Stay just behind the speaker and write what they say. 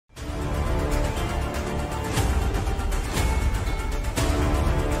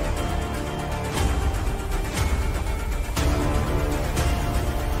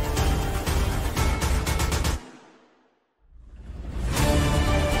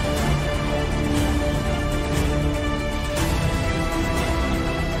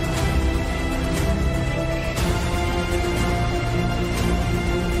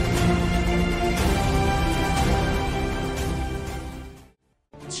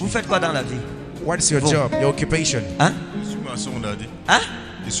Vous faites quoi dans la vie? What's your job, your occupation? Hein? Je suis maçon, daddy. Hein?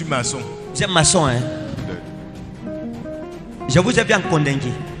 Je suis maçon. Vous êtes maçon, hein? Je vous ai bien condamné.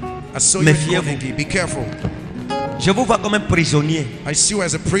 I saw you Méfiez-vous. in Be careful. Je vous vois comme un prisonnier. I see you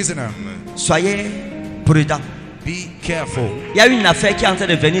as a prisoner. Soyez prudent. Be careful. Il y a une affaire qui est en train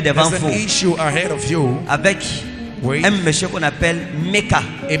de venir devant There's an vous issue ahead of you. avec Wait. un monsieur qu'on appelle Mecca.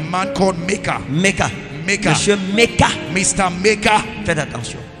 A man called Mecca. Mecca. Mecca. Monsieur Mecca. Mr. Mecca. Faites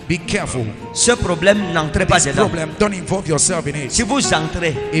attention. Be careful. Ce problème, n'entrez pas This dedans. problem, don't involve yourself in it. Si vous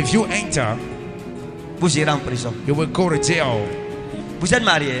entrez, If you enter, vous irez en prison. you will go to jail. Vous êtes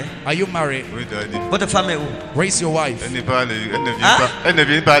marié? Are you married? Oui, daddy. Votre femme est où? Raise your wife. Elle n'est pas à l'é- elle ne vient Hein? pas. Elle ne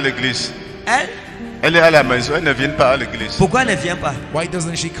vient pas à l'église. Elle? Elle est à la maison. Elle ne vient pas à l'église. Pourquoi elle ne vient pas? Why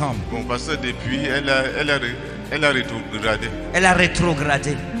doesn't she come? Bon, parce que depuis, elle a rétrogradé. Elle a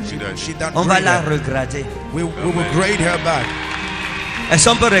rétrogradé. She done On va great la her. regrader. We will grade her back. Est-ce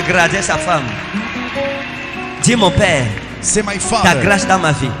qu'on peut regrader sa femme? Dis mon père, Say, my ta Father, grâce dans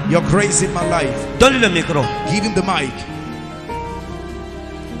ma vie. your grace in my life. Donne-lui le micro. Give him the mic.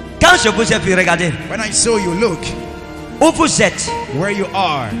 Quand je vous ai vu, regardez, When I saw you, look où vous êtes, where you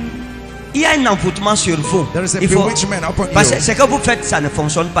are. il y a un envoûtement sur vous. There is a Il faut, bewitchment upon parce que you. ce que vous faites, ça ne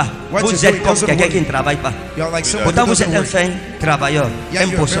fonctionne pas. What Vous you êtes do, it comme doesn't quelqu'un work. qui ne travaille pas. You're like someone Pourtant, who vous êtes doesn't un work. fin travailleur, Yeah, un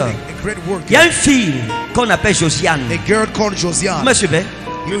you're bosseur. a great Il y a worker. une fille qu'on appelle Josiane. A girl called Vous Josiane. me suivez?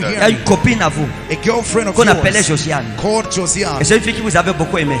 You Il y hear a me? une copine à vous A girlfriend of qu'on appelait yours Josiane. called Josiane. Et c'est une fille que vous avez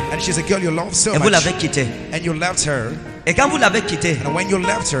beaucoup aimée. And she's a girl you love so Et vous much. l'avez quittée. And you left her. Et quand vous l'avez quittée, And when you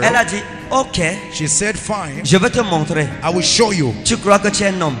left her, elle a dit, ok, she said, fine, je vais te montrer. I will show you. Tu crois que tu es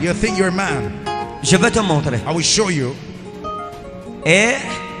un homme? You think you're a man. Je vais te montrer. I will show you. Et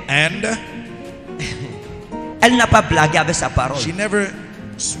And elle n'a pas blagué avec sa parole. she never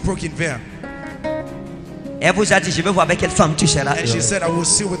spoke in vain. Et elle vous a dit, je vais voir avec quelle femme tu seras. And she heureux. said, I will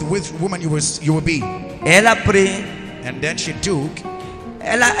see with which woman you will be. Et elle a pris, And then she took,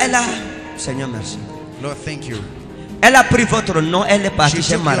 elle a, Seigneur merci. Lord, thank you. Elle a pris votre nom, elle est She partie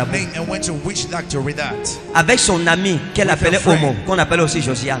chez took your Marabout. name and went to witch doctor with that. Avec son ami qu'elle With appelait her friend. Homo, qu'on appelle aussi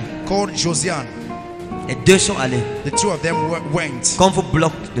Josiane. Called Josiane. Les deux sont allés. The two of them went Qu'on vous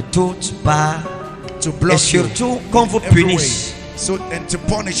bloque de toutes parts. to Et block you surtout, qu'on vous every way. punisse. So, and to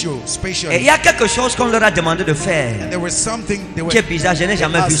punish you, Et il especially. y a quelque chose qu'on leur a demandé de faire. And there was something they were Qui est bizarre, je n'ai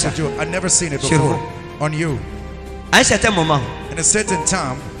jamais vu ça. asked to do. I've never seen it Sur before on you. À un certain moment, At a certain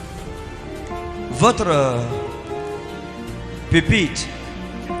time, votre pupitre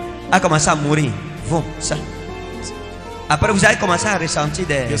a commencé à mourir. Bon, ça. Après, vous avez commencé à ressentir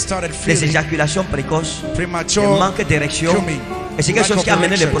you started des feeling éjaculations précoces, des premature manques d'érection. coming. Et c'est quelque Lack chose of qui a amené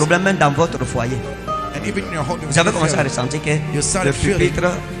des erections. problèmes même dans votre foyer. And even in your home, Vous avez commencé à ressentir que You le started feeling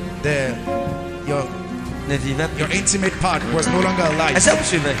pupitre your ne vivait plus. intimate part was no longer alive. Est-ce que vous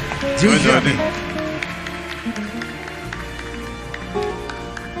suivez? Do you Oui, hear daddy. me?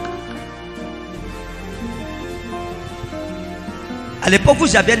 À l'époque,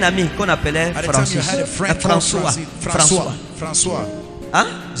 vous aviez un ami qu'on appelait At the time, you Francis. had a friend called François. François. François. Hein?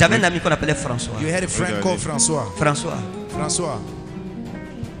 Vous avez un ami qu'on appelait François. You had a friend daddy. called François. François. François.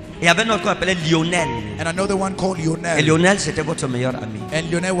 Et il y avait un autre qu'on appelait Lionel. And another one called Et Lionel. Lionel, c'était votre meilleur ami.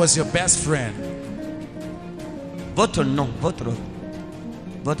 And Lionel was your best friend. Votre nom, votre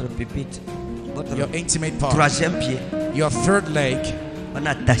pupitre, votre Your intimate part. troisième pied, Your third leg. on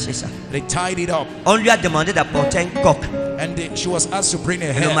a attaché ça. They tied it up. On lui a demandé d'apporter un coq. And she was asked to bring a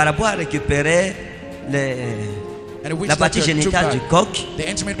Et le head. marabout a récupéré And the witch la partie doctor took génitale that, du coq the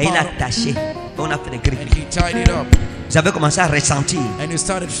intimate et il a part, attaché. On a fait des griffes. and he tied it up. Vous avez commencé à ressentir And you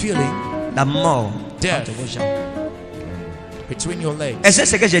started feeling la mort Death. entre vos jambes. between your legs. Et c'est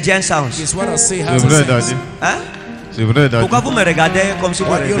ce que j'ai dit un sens. Is what I say C'est has a vrai, sense. daddy. Hein? C'est vrai, daddy. Pourquoi vous me regardez comme si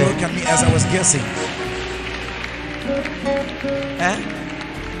vous Why do you rêvez? look at me as I was guessing? Hein?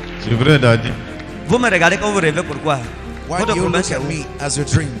 C'est vrai, daddy. Vous me regardez comme vous rêvez, pourquoi? Why Votre do you problème look c'est at où? me as you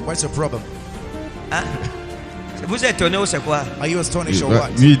dream? What's your problem? Hein? Vous êtes étonné ou c'est quoi? Are you astonished or what?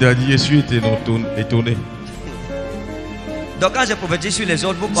 Oui, daddy, je suis étonné. Donc quand je prophétise sur les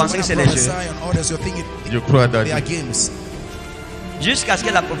autres, vous So pensez when que I c'est les prophesy jeux. on others, you think Je crois, they daddy. are games. Jusqu'à ce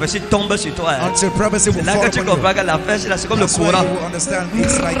que la prophétie tombe sur toi. Hein? Until prophecy will C'est là fall que tu upon comprends you. que l'affaire, c'est comme le That's why courant. you will understand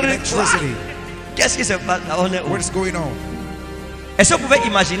it's like electricity. Qu'est-ce qui se passe là? On est où? What is going on? Est-ce que vous pouvez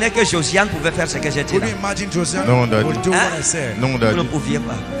imaginer que Josiane pouvait faire ce que j'ai dit Could là? you imagine Josiane No, Daddy. will do Hein? what I said? Non, Vous ne daddy. pouviez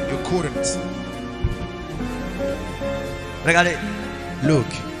pas. You couldn't. Regardez, Look,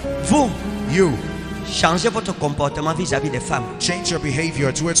 vous you changez votre comportement vis-à-vis des femmes. change your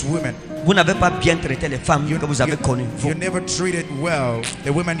behavior towards women. Vous n'avez pas bien traité les femmes que vous avez connues. Vous. You never treated well the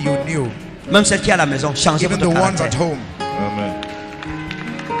women you knew, Même celles qui sont à la maison, changez even the votre ones at caractère. home. Amen.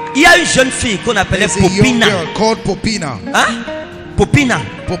 Il y a une jeune fille qu'on appelait There's a young Popina. girl called Popina. Hein? Popina.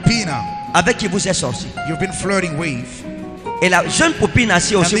 Popina. Avec qui vous êtes sorti. You've been flirting with. Et la jeune Popina,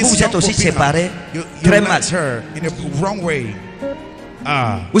 si aussi, And vous this vous êtes young aussi Popina, séparés you très mal. left her in a wrong way.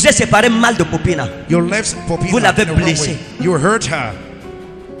 Vous êtes séparés mal de Popina. You left Popina Vous l'avez in a wrong blessée. way. You hurt her.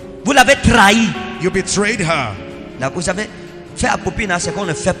 Vous l'avez trahi. You betrayed her. Là, vous avez fait à Popina ce qu'on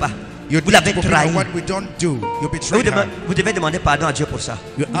ne fait pas. You Vous did l'avez to Popina trahi. what we don't do. You betrayed her. Vous devez demander pardon à Dieu pour ça.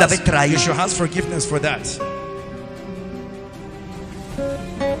 You Vous l'avez trahi. You should ask forgiveness for that.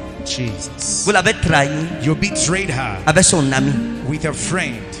 Jesus. Vous l'avez trahi You betrayed her avec son ami. with a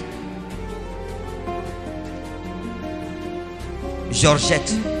friend.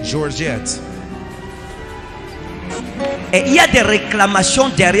 Georgette. Georgette. Et il y a des réclamations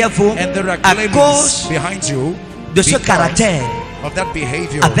derrière vous And there are à claims cause behind you de ce because caractère of that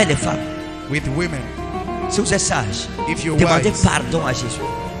behavior avec les femmes. with women. Si vous êtes sage, If you're demandez wise, pardon à Jésus.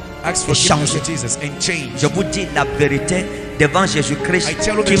 ask et forgiveness changez. to Jesus and change. Je vous dis la vérité devant Jésus-Christ I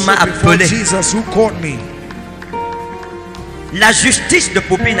tell you qui the m'a truth before appelé. Jesus who called me. La justice de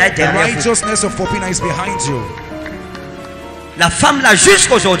Popina est The derrière vous. righteousness of Popina is behind you. La femme là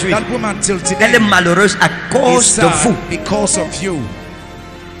jusqu'aujourd'hui, That woman till elle est today malheureuse à is cause de vous. sad because of you.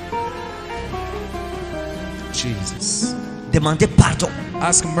 Jesus. Demandez pardon.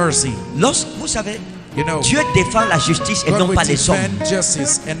 Ask mercy. Lorsque vous savez, You know, Dieu défend la justice et God non will pas les hommes. defend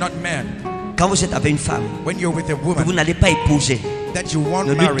justice and not men. Quand vous êtes avec une femme When you're with a que vous woman n'allez pas épouser, that you want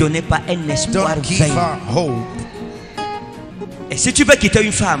ne lui married, donnez pas un espoir don't give vain. her hope. Et si tu veux quitter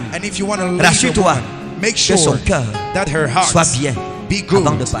une femme, And if you want to leave a rassure-toi woman, make que sure son cœur that her heart soit bien be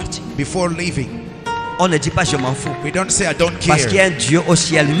avant de good partir. before leaving. On ne dit pas je m'en fous. We don't say I don't Parce qu'il y a care. un Dieu au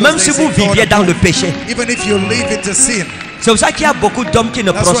ciel. Because Même si there's a vous viviez God dans le above. péché. Even if you live into sin, C'est pour ça qu'il y a beaucoup d'hommes qui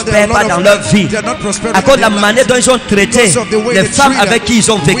ne that's why there prospèrent are a pas lot dans of leur men, vie. they are not prospering À cause de la in their manière lives dont ils ont traité because of the way les they femmes treat avec qui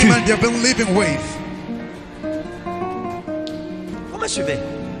ils ont vécu. women they've been living with. Vous me suivez?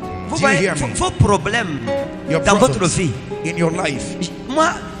 Vous Do you voyez hear me? vos problèmes Your dans votre problems vie. in your life, Moi,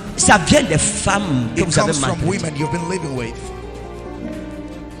 ça vient des femmes que it vous avez comes from maltraitées. women you've been living with.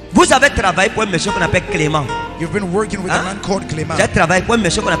 Vous avez travaillé pour un monsieur qu'on appelle Clément. You've been working with a Hein? man called Clément. Vous avez travaillé pour un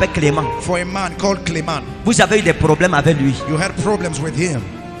monsieur qu'on appelle Clément. For a man called Clément, Vous avez eu des problèmes avec lui. you had problems with him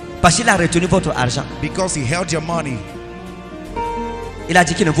Parce qu'il a retenu votre argent. because he held your money Il a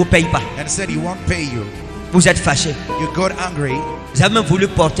dit qu'il ne vous paye pas. and said he won't pay you. Vous êtes fâché. You got angry. Vous avez même voulu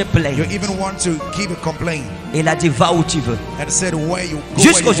porter plainte. You even want to give a complaint Il a dit va où tu veux. and said where you go.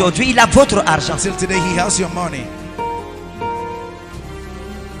 Jusqu'aujourd'hui, il a votre argent. Until today, he has your money.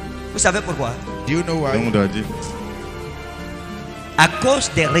 Vous savez pourquoi? Do you know why? Donc, Daddy, À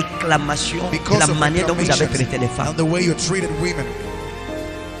cause des réclamations, de Because la of manière dont vous avez reclamations traité les femmes. and the way you treated women.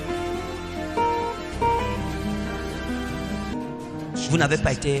 Vous n'avez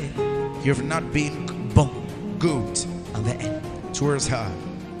pas été You've not been bon good envers elle. towards her.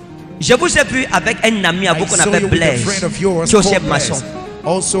 Je vous ai vu avec un ami à vous I qu'on saw appelle you with a Blaise, friend of yours qui est aussi called un maçon. Blaise,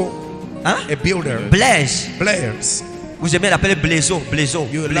 also Hein? a builder. Blaise, Blaise. vous aimez l'appeler Blaiseau, Blaiseau,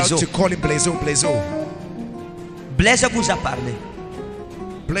 You're allowed Blaiseau. to call him Blaiseau. Blaiseau. Blaise vous a parlé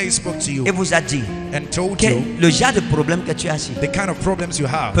Blaise spoke to you et vous a dit and told que you le genre de problème que tu as ici, the kind of problems you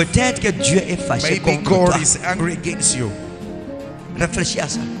have. peut-être que Dieu est fâché Maybe contre toi. God is angry against you. Réfléchis à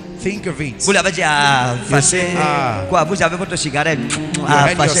ça. Think of it. Vous l'avez dit à fâché. Ah. Quoi, vous avez votre cigarette.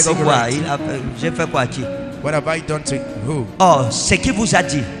 had Fâché your comme quoi? cigarette. J'ai fait quoi à qui? What have I done to who? Oh, ce qu'il vous a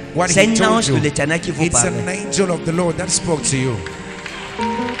dit, What c'est he un told ange you. de l'éternel qui vous It's parle. an angel of the Lord that spoke to you.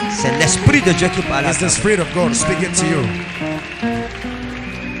 C'est l'esprit de Dieu qui parle. à It's toi. the Spirit of God speaking to you.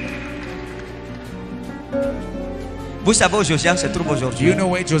 Vous savez où Josiane se trouve Do aujourd'hui? you know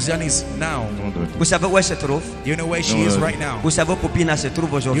where Josiane is now? donc, Daddy. Vous savez où elle se trouve? Do you know where she No, is Daddy. right now? Vous savez où Popina se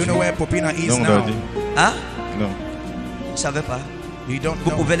trouve Do aujourd'hui? you know where Popina is Donc, now? Daddy. Hein? Non. Vous savez pas? You don't Vous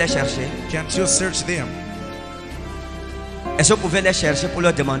know. pouvez les chercher. Can't you search them? Est-ce que vous pouvez les chercher pour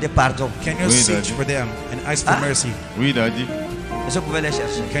leur demander pardon? Can you Oui, search Daddy. for them and ask for Ah. mercy? Oui, Daddy. Est-ce que vous pouvez les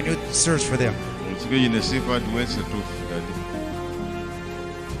chercher? Can you search for them? Parce que je ne sais pas d'où elle se trouve, Daddy.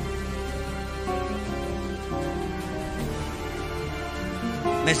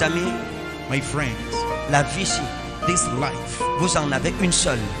 Mes amis, My friends, la vie ici, this life, vous en avez une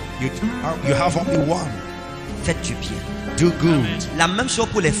seule. you have only one. Faites du bien. Do good. La même chose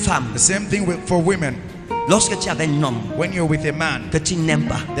pour les femmes. The same thing for women. Lorsque tu avais un homme When you're with a man que tu n'aimes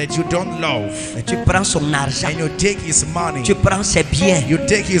pas, that you don't love et tu prends son argent, and you take his money, tu prends ses biens, you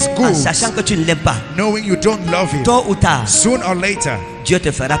take his en goods, sachant que tu ne l'aimes pas, knowing you don't love him, tôt ou tard, soon or later, Dieu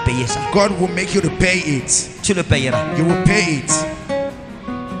te fera payer ça. God will make you to pay it. Tu le payeras. You will pay it.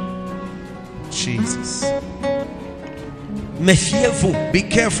 Jesus. Méfiez-vous. Be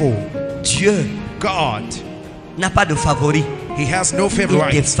careful. Dieu God, n'a pas de favori. He has no Il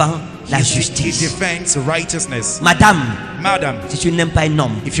favorites. défend la He justice. defends righteousness. Madame, Madam, si tu n'aimes pas un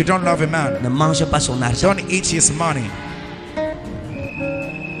homme, if you don't love a man, ne mange pas son argent. don't eat his money.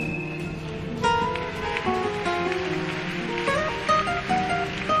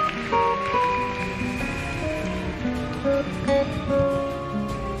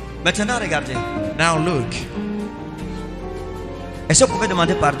 Maintenant, regardez. Now look, Est-ce que vous pouvez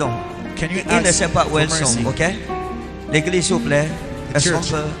demander pardon? can you Il ne ask sait pas où for elles sont, mercy? ok? L'église, s'il vous plaît. Est-ce qu'on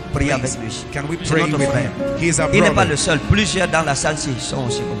Church, peut prier avec please, lui? can we C'est pray notre with frère. him? He is our Il n'est pas brother. le seul. Plusieurs dans la salle-ci sont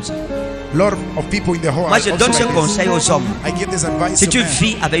aussi comme ça. Lot of people in the hall. Moi, je are donne also ce like conseil this. aux hommes. I give this advice Si to tu men.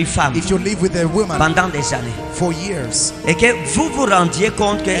 vis avec une femme If you live with a woman pendant des années for years, et que vous vous rendiez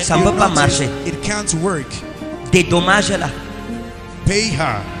compte que ça ne you peut pas notice marcher, it can't work, dédommage-la, pay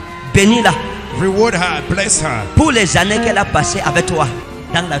her, bénis-la reward her, bless her. pour les années qu'elle a passées avec toi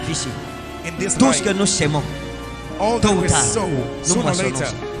dans la vie ici. In this Tout ce life, que nous sémons, all tôt that ou we tard, sow, nous sooner or moissonnons later,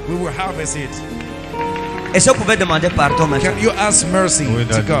 ça. we will harvest it. Est-ce que vous pouvez demander pardon maintenant? Can you ask mercy Oui,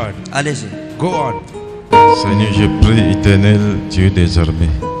 to Daddy. God? Allez-y. Go on. Seigneur, je prie, éternel Dieu des armées.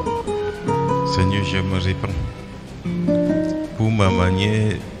 Seigneur, je me répands pour ma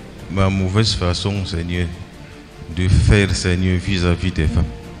manière, ma mauvaise façon, Seigneur, de faire, Seigneur, vis-à-vis des femmes.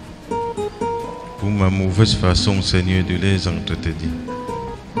 Pour ma mauvaise façon, Seigneur, de les entretenir.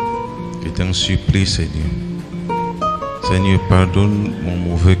 Je t'en supplie, Seigneur. Seigneur, pardonne mon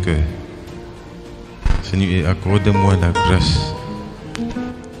mauvais cœur. Seigneur, et accorde-moi la grâce.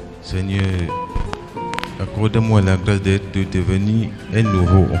 Seigneur, accorde-moi la grâce de devenir un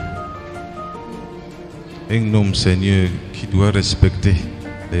nouveau homme. Un homme, Seigneur, qui doit respecter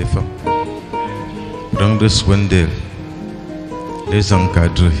les femmes. Prendre soin d'elles. Les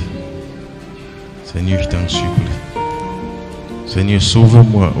encadrer. Seigneur, je t'en supplie. Seigneur,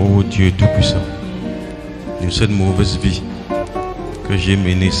 sauve-moi, ô Dieu Tout-Puissant, de cette mauvaise vie que j'ai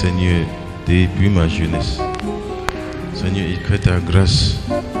menée, Seigneur, depuis ma jeunesse. Seigneur, et que ta grâce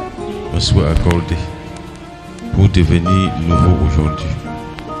me soit accordée pour devenir nouveau aujourd'hui.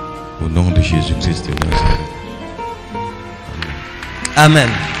 Au nom de Jésus-Christ de Nazareth. Amen.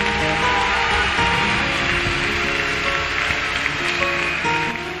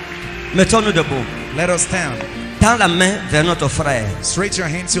 Mettons-nous debout. Let us stand. Tends la main vers notre frère. Straight your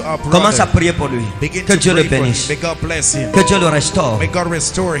hand to our brother. Commence à prier pour lui. Begin Que to Dieu le pray for him. bénisse. May God bless him. Que Dieu le restaure. May God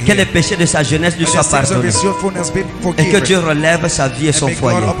restore him. Que les péchés de sa jeunesse lui May soient the sins of pardonnés. his youthfulness be Et que forgiven. Dieu relève sa vie et And son may God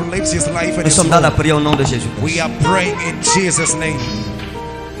foyer. uplifts his life and Nous his sommes dans la home. prière au nom de Jésus. We are praying in Jesus' name.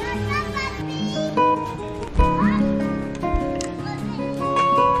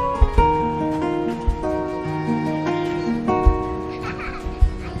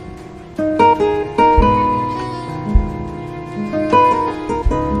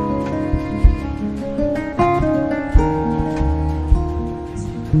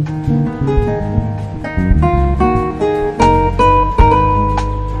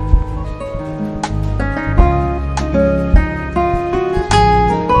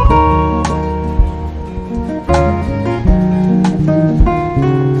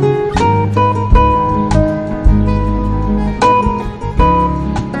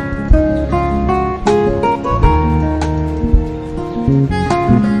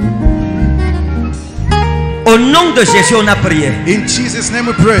 Au nom de Jésus, on a prié. In Jesus' name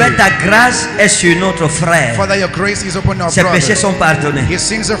we pray. Père, ta grâce est sur notre frère. Father, your grace is upon our Ses péchés brother. sont pardonnés. His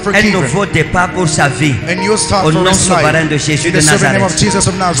sins are Un forgiven. nouveau départ pour sa vie. A new start Au for nom his souverain life. de Jésus In de the sovereign name of Nazareth. Jesus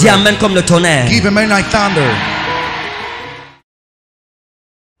of Dis Nazareth. Amen comme le tonnerre. Give him a like thunder.